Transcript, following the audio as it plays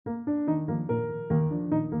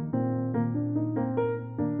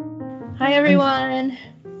Hi everyone.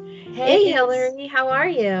 Hey Hillary, how are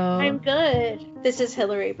I'm you? good. This is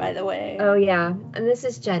Hillary, by the way. Oh yeah, and this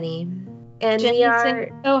is Jenny. And we Jenny's in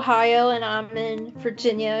are, Ohio and I'm in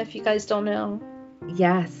Virginia, if you guys don't know.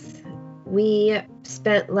 yes, we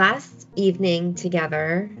spent last evening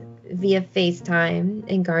together via FaceTime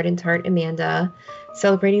in Garden Tart Amanda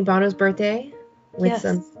celebrating Bono's birthday with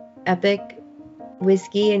some Yes. epic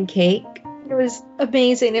whiskey and cake It was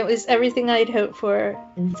amazing. It was everything I'd hoped for.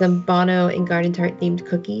 and some Bono and Garden Tart themed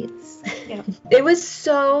cookies. Yeah. It was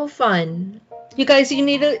so fun. You guys, you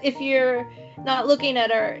need to, if you're not looking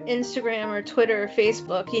at our Instagram or Twitter or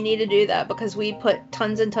Facebook, you need to do that because we put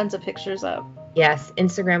tons and tons of pictures up. Yes,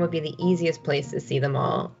 Instagram would be the easiest place to see them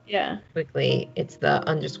all Yeah. quickly. It's the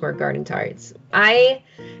 _ garden tarts. I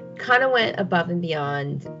kind of went above and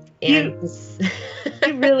beyond, and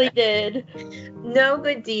You really did. no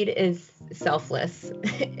good deed is selfless.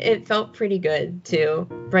 It felt pretty good to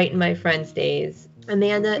brighten my friend's days.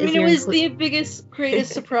 Amanda is It here. was the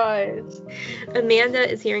greatest surprise. Amanda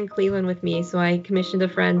is here in Cleveland with me, so I commissioned a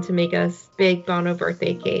friend to make us big Bono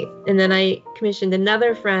birthday cake. And then I commissioned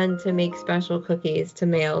another friend to make special cookies to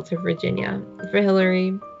mail to Virginia for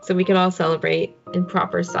Hillary, so we could all celebrate in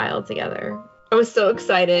proper style together. I was so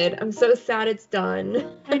excited. I'm so sad it's done.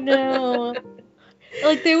 I know.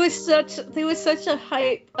 Like there was such a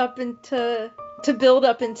hype up into to build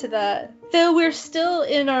up into that. Though we're still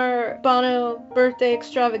in our Bono birthday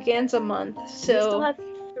extravaganza month, We still so have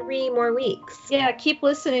 3 more weeks. yeah, keep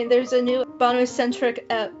listening. There's a new Bono centric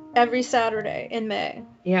every Saturday in May.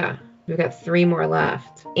 Yeah, we've got 3 more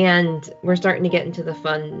left, and we're starting to get into the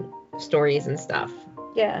fun stories and stuff.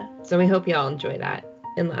 Yeah, So we hope y'all enjoy that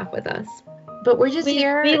and laugh with us. But we're just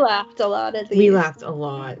here. we laughed a lot at these. We laughed a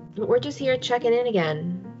lot. But we're just here checking in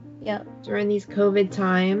again. Yeah. During these COVID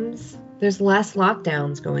times, there's less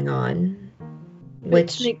lockdowns going on,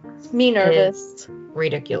 which makes me nervous.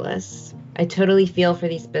 ridiculous. I totally feel for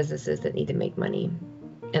these businesses that need to make money,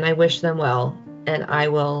 and I wish them well, and I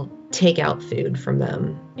will take out food from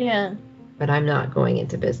them. Yeah. But I'm not going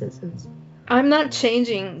into businesses. I'm not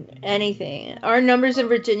changing anything. Our numbers in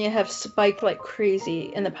Virginia have spiked like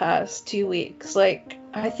crazy in the past 2 weeks. Like,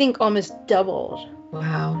 I think almost doubled.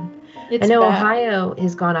 Wow. It's I know bad. Ohio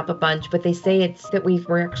has gone up a bunch, but they say it's that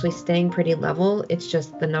we're actually staying pretty level. It's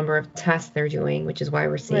just the number of tests they're doing, which is why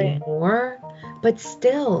we're seeing more. But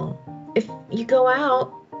still, if you go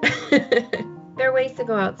out, there are ways to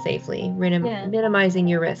go out safely, minimizing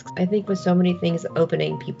your risks. I think with so many things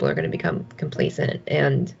opening, people are going to become complacent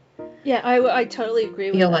and yeah, I totally agree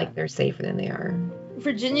with that. Feel like they're safer than they are.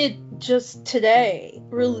 Virginia just today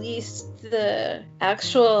released the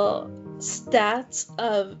actual stats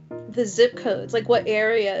of the zip codes, like what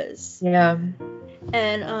areas. Yeah.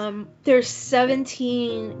 And there's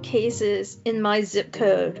 17 cases in my zip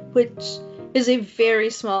code, which is a very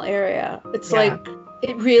small area. It's like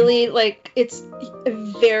it really like it's a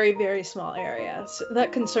very, very small area. So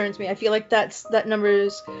that concerns me. I feel like that number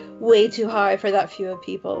is way too high for that few of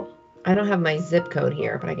people. I don't have my zip code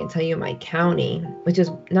here, but I can tell you my county, which is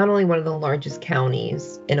not only one of the largest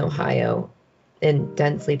counties in Ohio and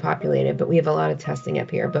densely populated, but we have a lot of testing up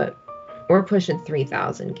here, but we're pushing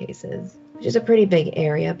 3,000 cases, which is a pretty big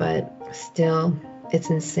area, but still, it's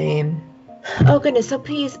insane. Oh goodness, so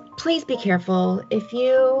please be careful. If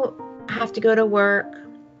you have to go to work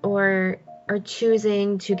or are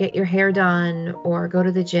choosing to get your hair done or go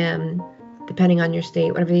to the gym, depending on your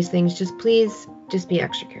state, whatever these things, just be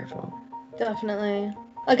extra careful. Definitely.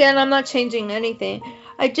 Again, I'm not changing anything.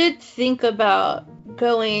 I did think about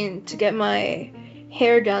going to get my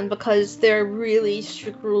hair done because there are really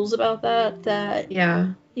strict rules about that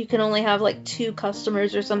Yeah. You can only have like 2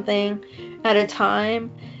 customers or something at a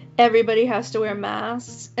time. Everybody has to wear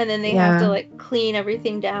masks, and then they have to like clean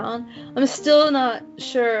everything down. I'm still not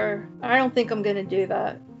sure. I don't think I'm gonna do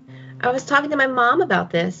that. I was talking to my mom about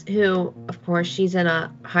this, who, of course, she's in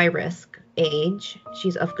a high-risk age.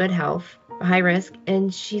 She's of good health, high risk.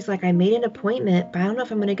 And she's like, I made an appointment, but I don't know if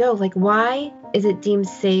I'm going to go. Like, why is it deemed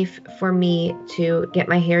safe for me to get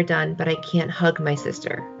my hair done, but I can't hug my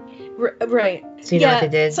sister? Right. So you know what they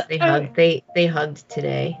did? So they hugged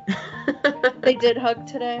today. They did hug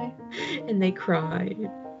today? And they cried.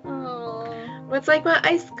 Oh. Well, it's like, well,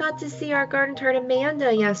 I got to see our garden tart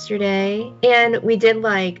Amanda yesterday. And we did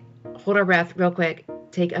like hold our breath real quick,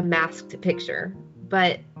 take a masked picture.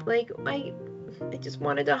 But like I just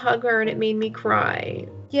wanted to hug her and it made me cry.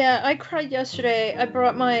 Yeah, I cried yesterday. I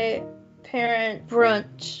brought my parent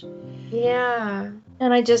brunch. Yeah.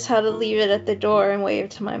 And I just had to leave it at the door and wave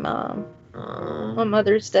to my mom. Aww. On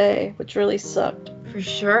Mother's Day, which really sucked. For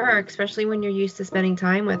sure, especially when you're used to spending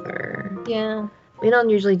time with her. Yeah. We don't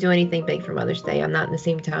usually do anything big for Mother's Day. I'm not in the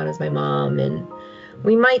same town as my mom, and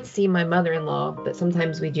we might see my mother-in-law, but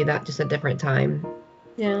sometimes we do that just a different time.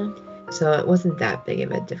 Yeah. So it wasn't that big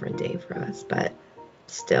of a different day for us, but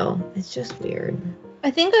still, it's just weird.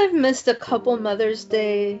 I think I've missed a couple Mother's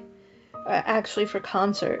Day actually for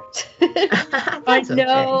concerts.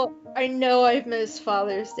 I know I've missed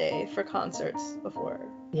Father's Day for concerts before.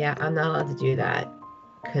 Yeah, I'm not allowed to do that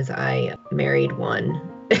because I married one.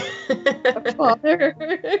 A father?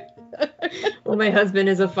 Well, my husband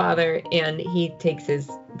is a father and he takes his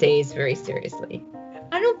days very seriously.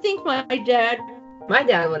 I don't think my dad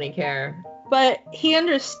wouldn't care. But he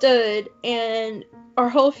understood, and our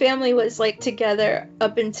whole family was like together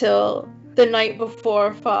up until the night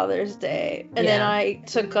before Father's Day. And then I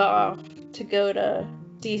took off to go to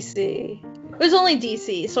DC. It was only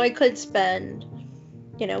DC, so I could spend,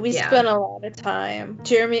 we spent a lot of time.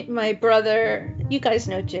 Jeremy, my brother, you guys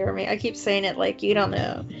know Jeremy. I keep saying it like you don't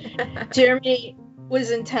know. Jeremy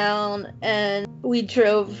was in town, and we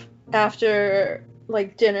drove after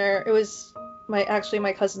like dinner. It was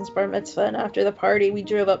my cousin's bar mitzvah, and after the party we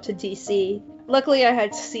drove up to DC. Luckily I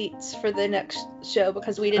had seats for the next show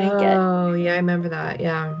because we didn't get I remember that.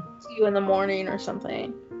 2 in the morning or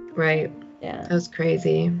something. Right. Yeah, that was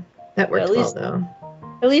crazy. That worked well though.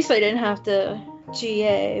 At least I didn't have to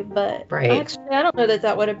GA, but actually I don't know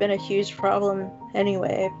that would have been a huge problem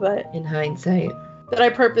anyway, but in hindsight. But I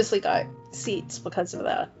purposely got seats because of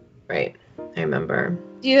that. Right. I remember.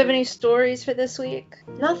 Do you have any stories for this week?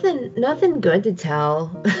 Nothing good to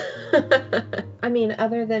tell. I mean,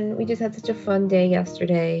 other than we just had such a fun day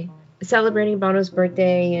yesterday, celebrating Bono's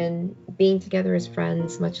birthday and being together as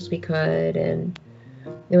friends as much as we could, and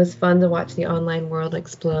it was fun to watch the online world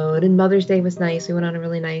explode. And Mother's Day was nice. We went on a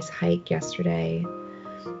really nice hike yesterday.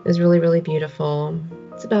 It was really, really beautiful.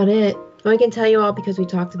 That's about it. Well, I can tell you all because we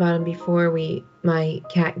talked about him before. My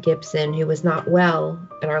cat Gibson, who was not well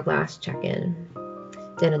at our last check-in,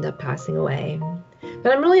 did end up passing away.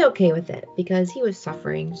 But I'm really okay with it because he was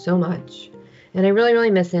suffering so much. And I really,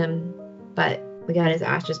 really miss him. But we got his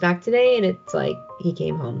ashes back today, and it's like he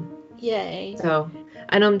came home. Yay. So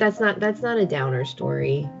I know that's not a downer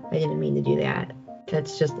story. I didn't mean to do that.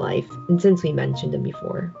 That's just life. And since we mentioned him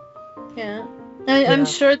before. Yeah. I'm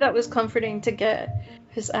sure that was comforting to get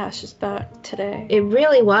his ashes back today. It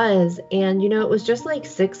really was. And, it was just like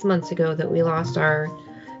 6 months ago that we lost our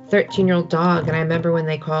 13-year-old dog. And I remember when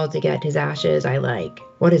they called to get his ashes,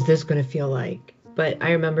 what is this going to feel like? But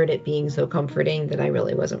I remembered it being so comforting that I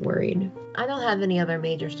really wasn't worried. I don't have any other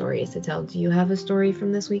major stories to tell. Do you have a story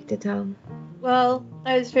from this week to tell? Well,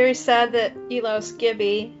 I was very sad that you lost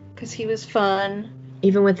Gibby because he was fun.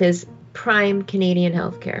 Even with his prime Canadian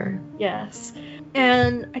healthcare. Yes.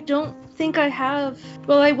 And I don't think I have.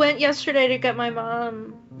 Well, I went yesterday to get my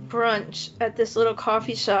mom brunch at this little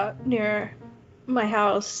coffee shop near my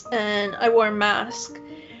house, and I wore a mask.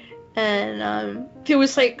 And there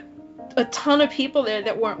was like a ton of people there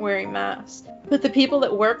that weren't wearing masks. But the people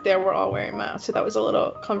that worked there were all wearing masks, so that was a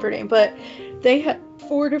little comforting. But they had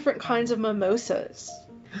 4 different kinds of mimosas.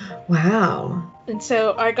 Wow. And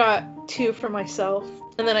so I got 2 for myself.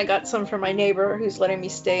 And then I got some for my neighbor who's letting me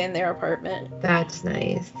stay in their apartment. That's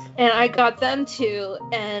nice. And I got them 2.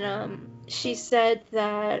 And she said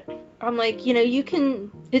that, I'm like, you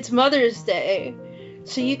can, it's Mother's Day,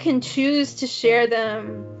 so you can choose to share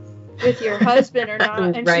them with your husband or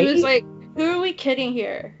not. And right? She was like, who are we kidding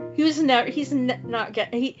here?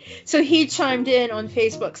 So he chimed in on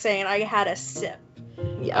Facebook saying I had a sip.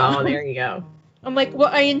 Oh, there you go. I'm like, well,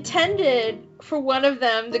 I intended for one of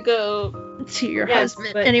them to go to your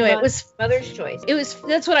husband. Anyway, it was mother's choice.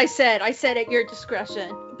 That's what I said. I said at your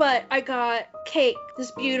discretion. But I got cake, this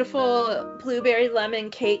beautiful blueberry lemon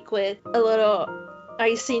cake with a little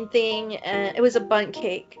icing thing, and it was a bundt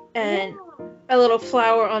cake and a little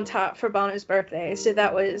flower on top for Bono's birthday. So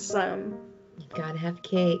that was you gotta have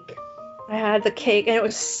cake. I had the cake, and it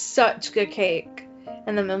was such good cake.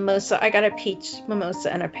 And the mimosa, I got a peach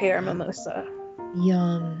mimosa and a pear mimosa.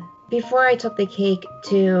 Yum. Before I took the cake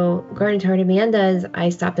to Garden Tart Amanda's, I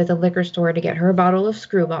stopped at the liquor store to get her a bottle of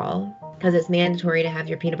Screwball, because it's mandatory to have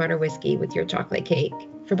your peanut butter whiskey with your chocolate cake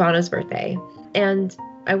for Bono's birthday. And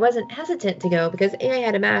I wasn't hesitant to go because A, I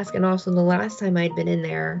had a mask, and also the last time I'd been in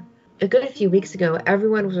there, a good few weeks ago,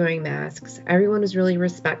 everyone was wearing masks. Everyone was really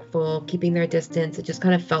respectful, keeping their distance. It just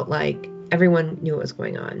kind of felt like everyone knew what was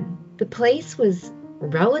going on. The place was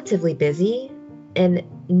relatively busy, and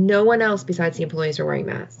no one else besides the employees were wearing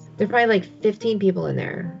masks. There were probably like 15 people in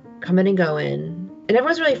there, coming and going. And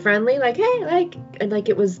everyone's really friendly, like, hey, like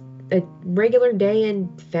it was a regular day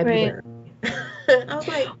in February. Right. I was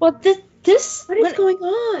like, well, this what is going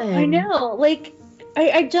on? I know, like,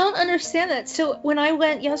 I don't understand that. So when I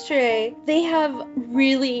went yesterday, they have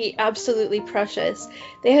really absolutely precious.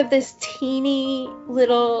 They have this teeny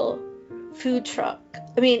little food truck.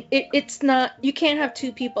 I mean, it's not, you can't have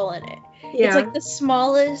two people in it. Yeah. It's like the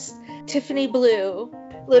smallest Tiffany blue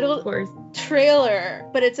little trailer,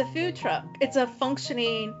 but it's a food truck. It's a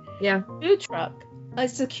functioning food truck.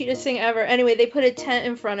 It's the cutest thing ever. Anyway, they put a tent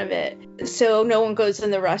in front of it so no one goes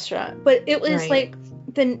in the restaurant. But it was like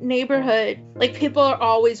the neighborhood, like people are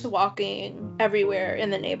always walking everywhere in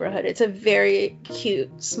the neighborhood. It's a very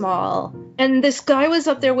cute, small. And this guy was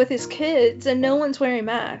up there with his kids and no one's wearing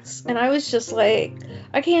masks. And I was just like,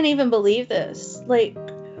 I can't even believe this. Like,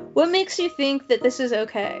 what makes you think that this is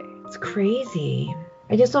okay? It's crazy.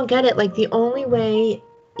 I just don't get it. Like, the only way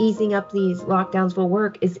easing up these lockdowns will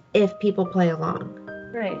work is if people play along.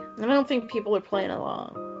 Right. I don't think people are playing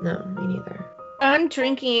along. No, me neither. I'm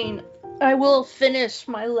drinking. I will finish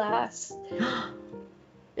my last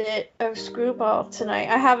bit of Screwball tonight.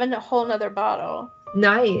 I have a whole nother bottle.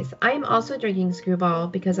 Nice. I'm also drinking Screwball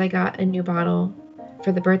because I got a new bottle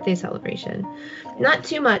for the birthday celebration. Not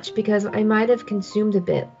too much because I might have consumed a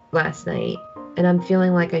bit last night and I'm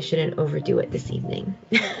feeling like I shouldn't overdo it this evening.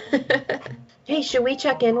 Hey, should we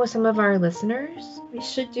check in with some of our listeners? We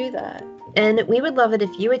should do that. And we would love it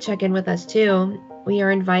if you would check in with us too. We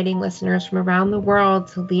are inviting listeners from around the world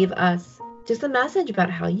to leave us just a message about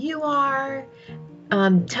how you are.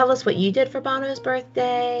 Tell us what you did for Bono's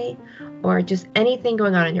birthday or just anything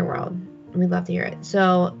going on in your world. We'd love to hear it.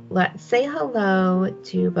 So let's say hello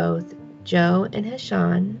to both Joe and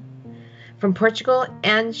Heshan from Portugal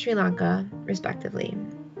and Sri Lanka, respectively.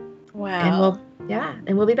 Wow.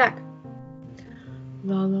 And we'll be back.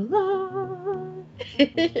 La la la.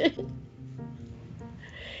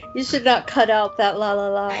 You should not cut out that la la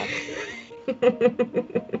la.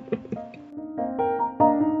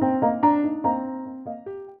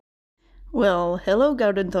 Well, hello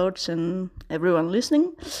Garden Thoughts and everyone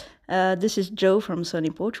listening. This is Joe from sunny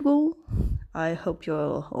Portugal. I hope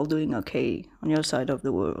you're all doing okay on your side of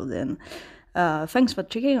the world, and thanks for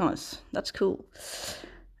checking on us. That's cool.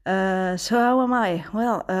 So how am I?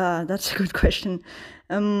 Well, that's a good question.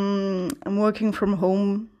 I'm working from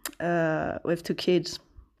home with 2 kids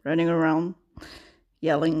running around,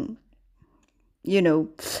 yelling, so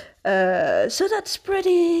that's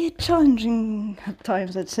pretty challenging at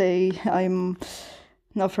times, I'd say. I'm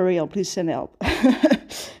not for real, please send help.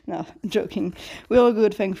 No, I'm joking. We're all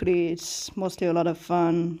good, thankfully. It's mostly a lot of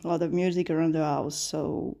fun, a lot of music around the house,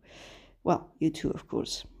 so, well, you too, of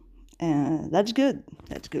course. That's good.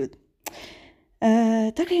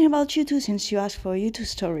 Talking about U2, since you asked for a U2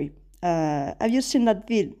 story, have you seen that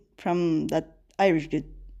vid from that Irish dude?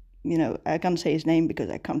 I can't say his name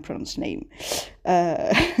because I can't pronounce name.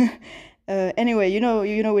 Anyway, you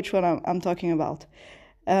know which one I'm talking about.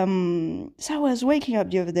 So I was waking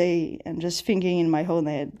up the other day and just thinking in my own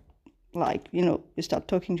head, like, you start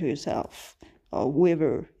talking to yourself, or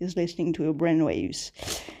whoever is listening to your brainwaves.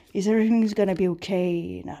 Is everything's gonna be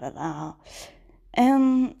okay? Nah.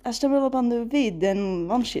 And I stumble upon the vid and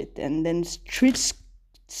launch it, and then Street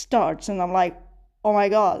starts, and I'm like, oh my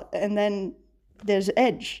god. And then there's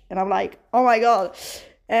Edge, and I'm like, oh my god.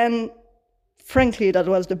 And frankly, that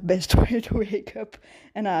was the best way to wake up,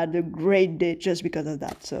 and I had a great day just because of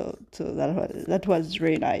that. So that was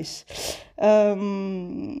really nice.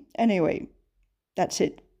 Anyway, that's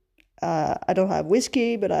it. I don't have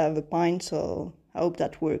whiskey, but I have a pint, so I hope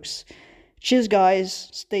that works. Cheers, guys.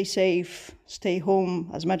 Stay safe. Stay home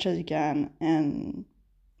as much as you can, and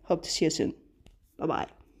hope to see you soon. Bye-bye.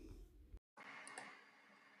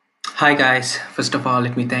 Hi, guys. First of all,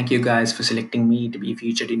 let me thank you guys for selecting me to be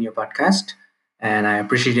featured in your podcast. And I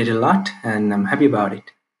appreciate it a lot, and I'm happy about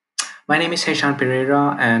it. My name is Heshan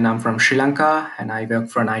Pereira, and I'm from Sri Lanka, and I work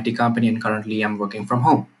for an IT company, and currently I'm working from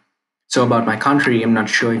home. So about my country, I'm not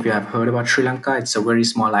sure if you have heard about Sri Lanka. It's a very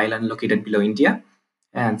small island located below India.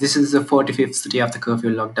 And this is the 45th day after curfew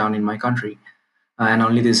lockdown in my country. And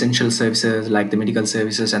only the essential services like the medical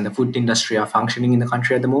services and the food industry are functioning in the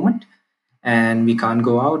country at the moment. And we can't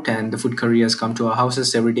go out, and the food couriers come to our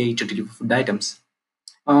houses every day to deliver food items.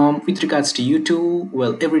 With regards to U2,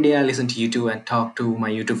 well, every day I listen to U2 and talk to my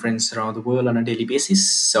U2 friends around the world on a daily basis.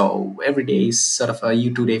 So every day is sort of a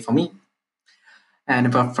U2 day for me. And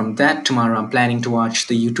apart from that, tomorrow I'm planning to watch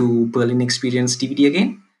the U2 Berlin Experience DVD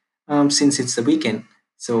again, since it's the weekend.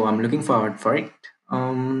 So I'm looking forward for it.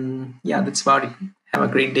 Yeah, that's about it. Have a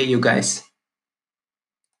great day, you guys.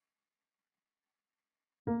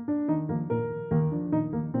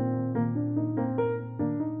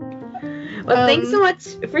 Well, thanks so much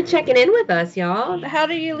for checking in with us, y'all. How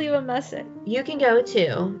do you leave a message? You can go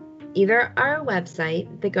to either our website,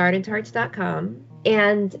 thegardentarts.com,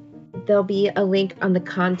 and there'll be a link on the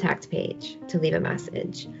contact page to leave a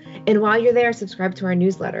message. And while you're there, subscribe to our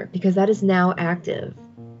newsletter because that is now active.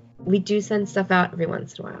 We do send stuff out every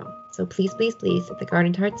once in a while. So please, please, please, at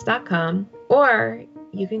thegardentarts.com, or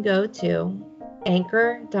you can go to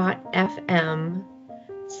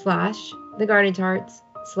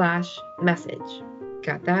anchor.fm/thegardentarts/message.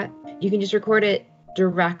 Got that? You can just record it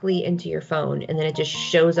directly into your phone, and then it just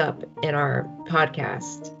shows up in our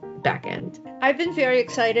podcast back end. I've been very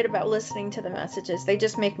excited about listening to the messages. They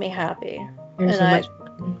just make me happy. There's so much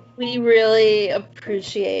fun. We really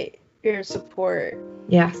appreciate your support.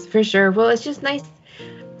 Yes, for sure. Well, it's just nice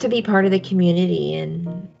to be part of the community,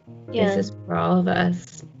 and this is for all of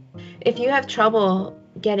us. If you have trouble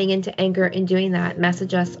getting into Anchor and doing that,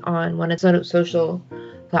 message us on one of the social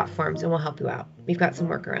platforms and we'll help you out. We've got some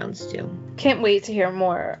workarounds too. Can't wait to hear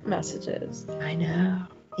more messages. I know.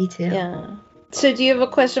 Me too. Yeah. So do you have a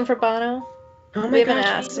question for Bono? Oh my we haven't gosh,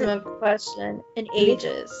 asked him a question in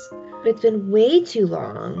ages. It's been way too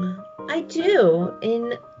long. I do.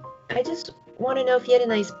 And I just want to know if he had a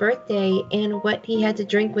nice birthday and what he had to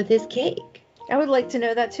drink with his cake. I would like to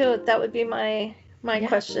know that too. That would be my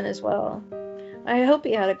question as well. I hope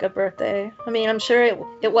he had a good birthday. I mean, I'm sure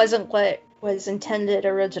it wasn't what was intended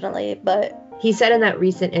originally, but... He said in that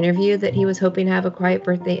recent interview that he was hoping to have a quiet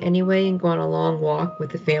birthday anyway and go on a long walk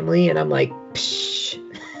with the family, and I'm like, psh.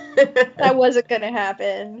 That wasn't going to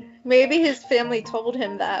happen. Maybe his family told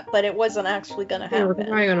him that, but it wasn't actually going to happen. We're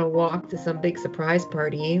probably going to walk to some big surprise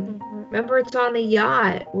party. Mm-hmm. Remember, it's on a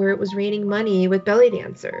yacht where it was raining money with belly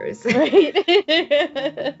dancers. Right.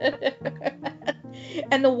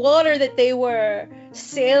 And the water that they were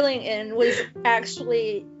sailing in was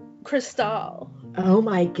actually crystal. Oh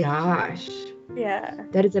my gosh. Yeah.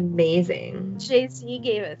 That is amazing. Jay-Z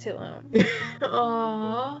gave it to him.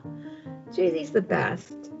 Aww. Jay-Z's the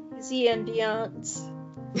best. Jay-Z and Beyonce.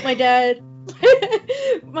 My dad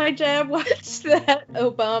watched that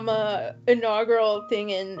Obama inaugural thing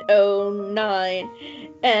in 2009,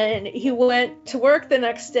 and he went to work the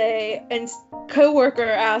next day, and coworker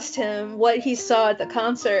asked him what he saw at the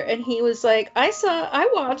concert, and he was like, I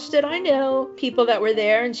watched it, I know people that were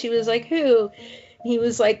there. And she was like, who? He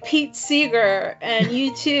was like, Pete Seeger and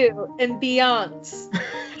U2 and Beyonce.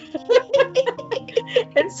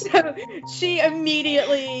 And so she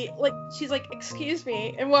immediately, she's like, excuse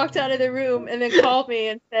me, and walked out of the room, and then called me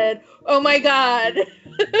and said, oh my God,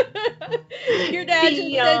 your dad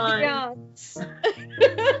just said Beyonce.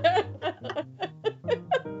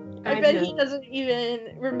 I bet he doesn't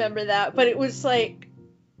even remember that, but it was like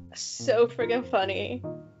so friggin' funny.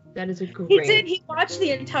 That is a great... He watched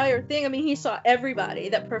the entire thing. I mean, he saw everybody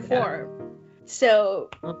that performed. Yeah. So,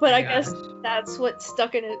 but I guess that's what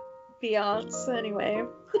stuck in it. Beyonce, anyway.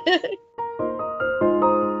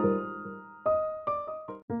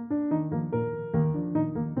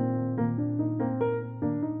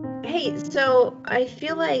 Hey, so I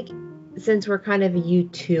feel like since we're kind of a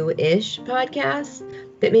U2-ish podcast,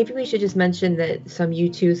 that maybe we should just mention that some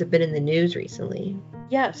U2s have been in the news recently.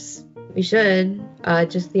 Yes. We should.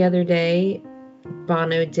 Just the other day,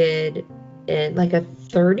 Bono did like a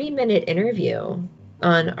 30-minute interview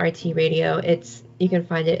on RT Radio. You can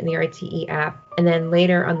find it in the RTE app. And then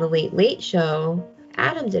later on the Late Late Show,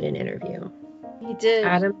 Adam did an interview. He did.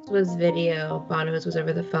 Adam's was video, Bono's was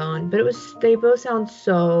over the phone, but they both sound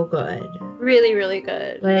so good. Really, really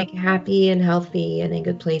good. Like happy and healthy and in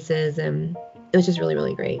good places, and it was just really,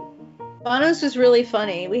 really great. Bono's was really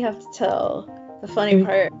funny. We have to tell the funny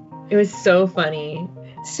part. It was so funny.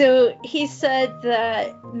 So he said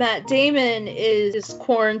that Matt Damon is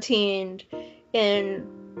quarantined in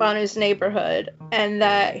Bono's neighborhood, and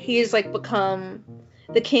that he's like become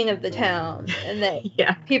the king of the town, and that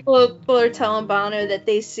people are telling Bono that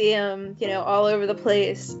they see him, all over the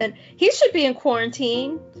place, and he should be in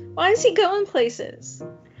quarantine. Why is he going places?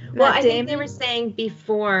 Well, I think they were saying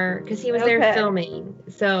before, because he was there filming,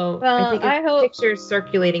 so I think a picture's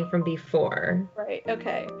circulating from before. Right,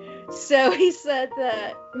 okay. So he said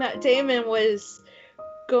that Matt Damon was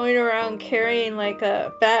going around carrying like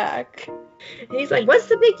a bag. And he's like, what's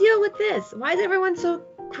the big deal with this? Why is everyone so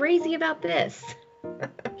crazy about this?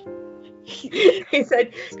 He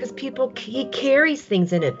said, because he carries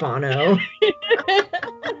things in it, Bono.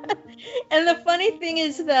 And the funny thing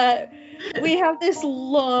is that we have this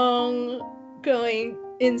long-going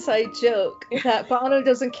inside joke that Bono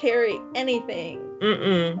doesn't carry anything.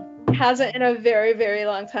 Mm-mm. Hasn't in a very, very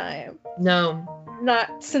long time. No.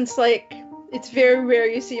 Not since, it's very rare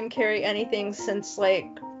you see him carry anything since,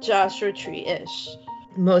 Joshua Tree-ish.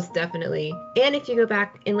 Most definitely. And if you go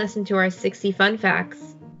back and listen to our 60 fun facts,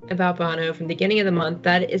 about Bono from the beginning of the month.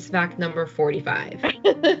 That is fact number 45.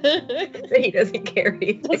 That he doesn't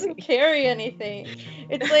carry. Doesn't carry anything.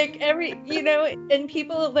 It's like and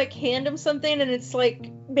people like hand him something and it's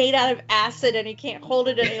like made out of acid and he can't hold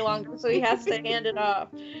it any longer, so he has to hand it off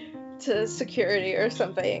to security or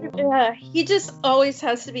something. Yeah, he just always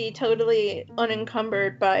has to be totally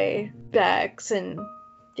unencumbered by bags and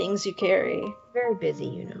things you carry. Very busy,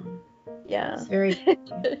 you know. Yeah. It's very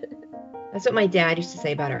That's what my dad used to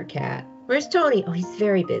say about our cat. Where's Tony? Oh, he's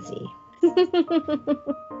very busy.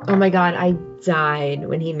 Oh my God, I died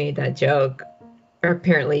when he made that joke. Or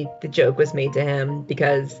apparently the joke was made to him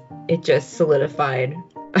because it just solidified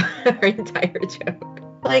our entire joke.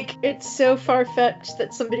 Like, it's so far-fetched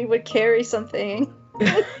that somebody would carry something.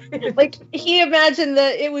 Like, he imagined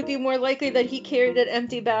that it would be more likely that he carried an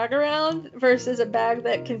empty bag around versus a bag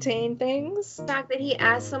that contained things. The fact that he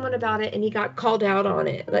asked someone about it and he got called out on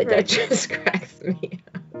it, like, Right. that just cracks me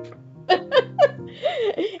up.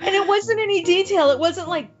 And it wasn't any detail. It wasn't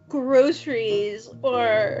like groceries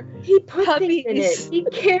or He put things in puppies. it. He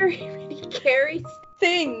carries.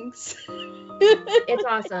 Things. It's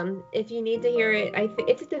awesome. If you need to hear it,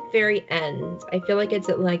 it's at the very end. I feel like it's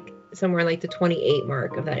at like somewhere like the 28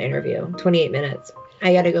 mark of that interview, 28 minutes.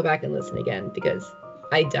 I got to go back and listen again because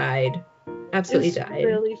I died. Absolutely It's died.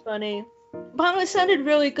 really funny. Bono sounded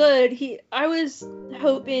really good. I was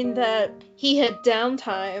hoping that he had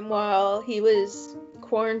downtime while he was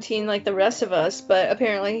quarantined like the rest of us, but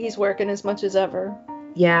apparently he's working as much as ever.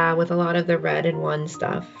 Yeah, with a lot of the Red and One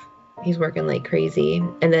stuff. He's working like crazy.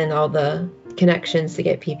 And then all the connections to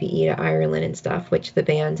get PPE to Ireland and stuff, which the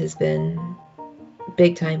band has been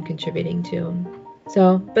big time contributing to.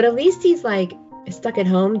 So, but at least he's like stuck at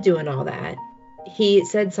home doing all that. He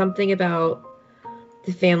said something about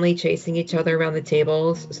the family chasing each other around the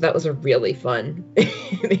tables. So that was a really fun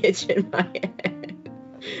image in my head.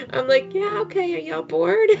 I'm like, yeah, okay, are y'all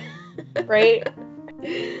bored? Right?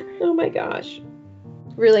 Oh my gosh.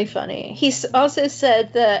 Really funny. He also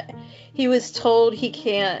said that he was told he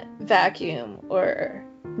can't vacuum or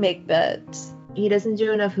make beds. He doesn't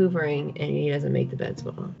do enough hoovering and he doesn't make the beds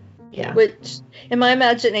well. Yeah. Which, in my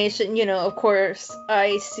imagination, of course,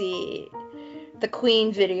 I see the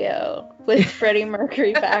Queen video with Freddie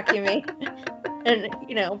Mercury vacuuming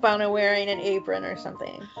and, Bono wearing an apron or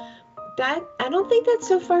something. I don't think that's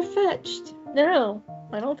so far-fetched. No,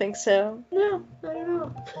 I don't think so. No, not at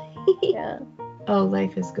all. Yeah. Oh,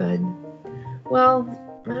 life is good. Well,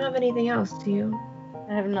 I don't have anything else, do you?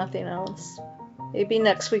 I have nothing else. Maybe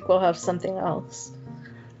next week we'll have something else.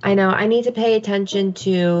 I know. I need to pay attention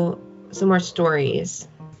to some more stories.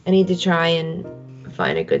 I need to try and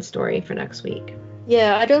find a good story for next week.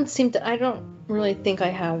 Yeah, I don't really think I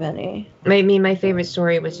have any. My favorite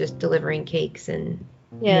story was just delivering cakes and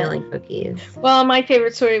Yeah. mailing cookies. Well, my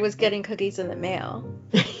favorite story was getting cookies in the mail.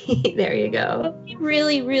 There you go. We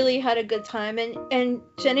really, really had a good time. And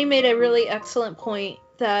Jenny made a really excellent point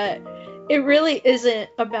that it really isn't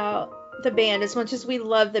about the band as much as we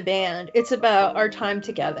love the band. It's about our time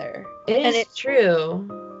together. It's true.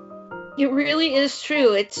 It really is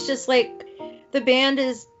true. It's just like the band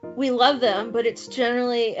we love them, but it's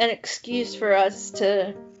generally an excuse for us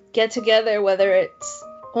to get together, whether it's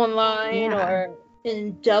online or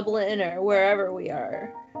in Dublin or wherever we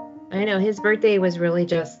are. I know. His birthday was really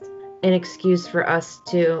just an excuse for us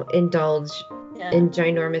to indulge in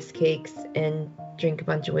ginormous cakes and drink a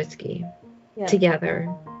bunch of whiskey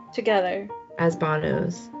together as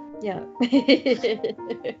Bonos. Yeah.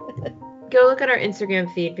 Go look at our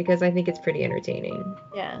Instagram feed because I think it's pretty entertaining.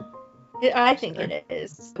 Yeah. I think it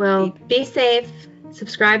is. Well, be safe.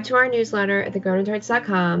 Subscribe to our newsletter at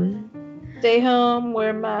thegrownentarts.com. Stay home,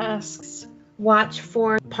 wear masks. Watch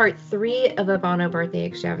for part 3 of the Bono birthday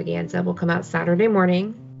extravaganza. Will come out Saturday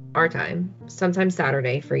morning, our time, sometime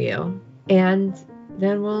Saturday for you. And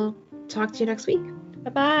then we'll talk to you next week.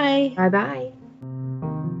 Bye-bye. Bye-bye.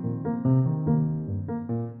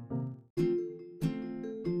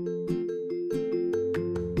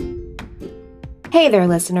 Hey there,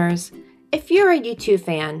 listeners. If you're a U2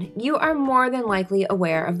 fan, you are more than likely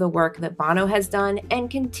aware of the work that Bono has done and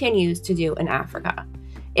continues to do in Africa.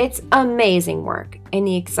 It's amazing work, and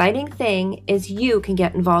the exciting thing is you can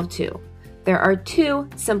get involved too. There are 2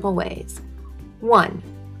 simple ways. 1.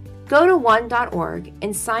 Go to one.org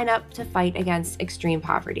and sign up to fight against extreme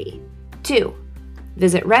poverty. 2.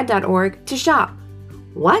 Visit red.org to shop.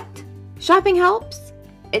 What? Shopping helps?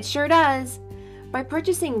 It sure does. By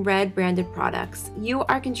purchasing Red branded products, you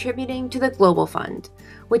are contributing to the Global Fund,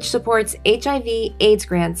 which supports HIV/AIDS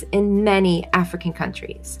grants in many African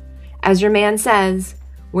countries. As your man says,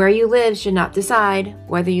 where you live should not decide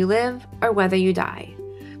whether you live or whether you die.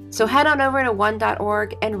 So head on over to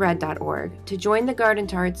one.org and red.org to join the Garden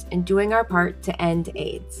Tarts in doing our part to end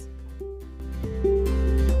AIDS.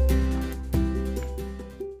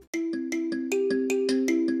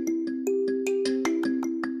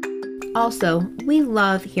 Also, we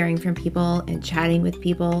love hearing from people and chatting with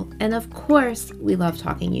people, and of course, we love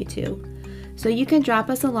talking you too. So you can drop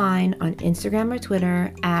us a line on Instagram or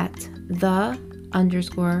Twitter at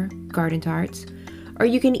 _gardentarts, or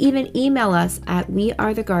you can even email us at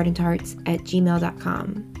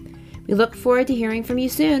wearethegardentarts@gmail.com. We look forward to hearing from you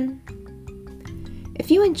soon.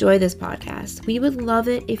 If you enjoy this podcast, we would love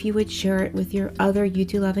it if you would share it with your other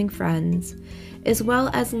YouTube-loving friends, as well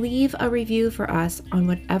as leave a review for us on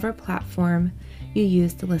whatever platform you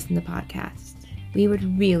use to listen to podcasts. We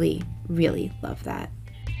would really, really love that.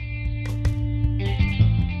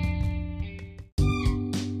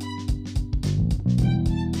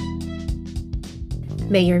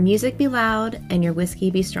 May your music be loud and your whiskey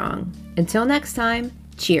be strong. Until next time,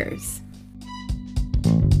 cheers.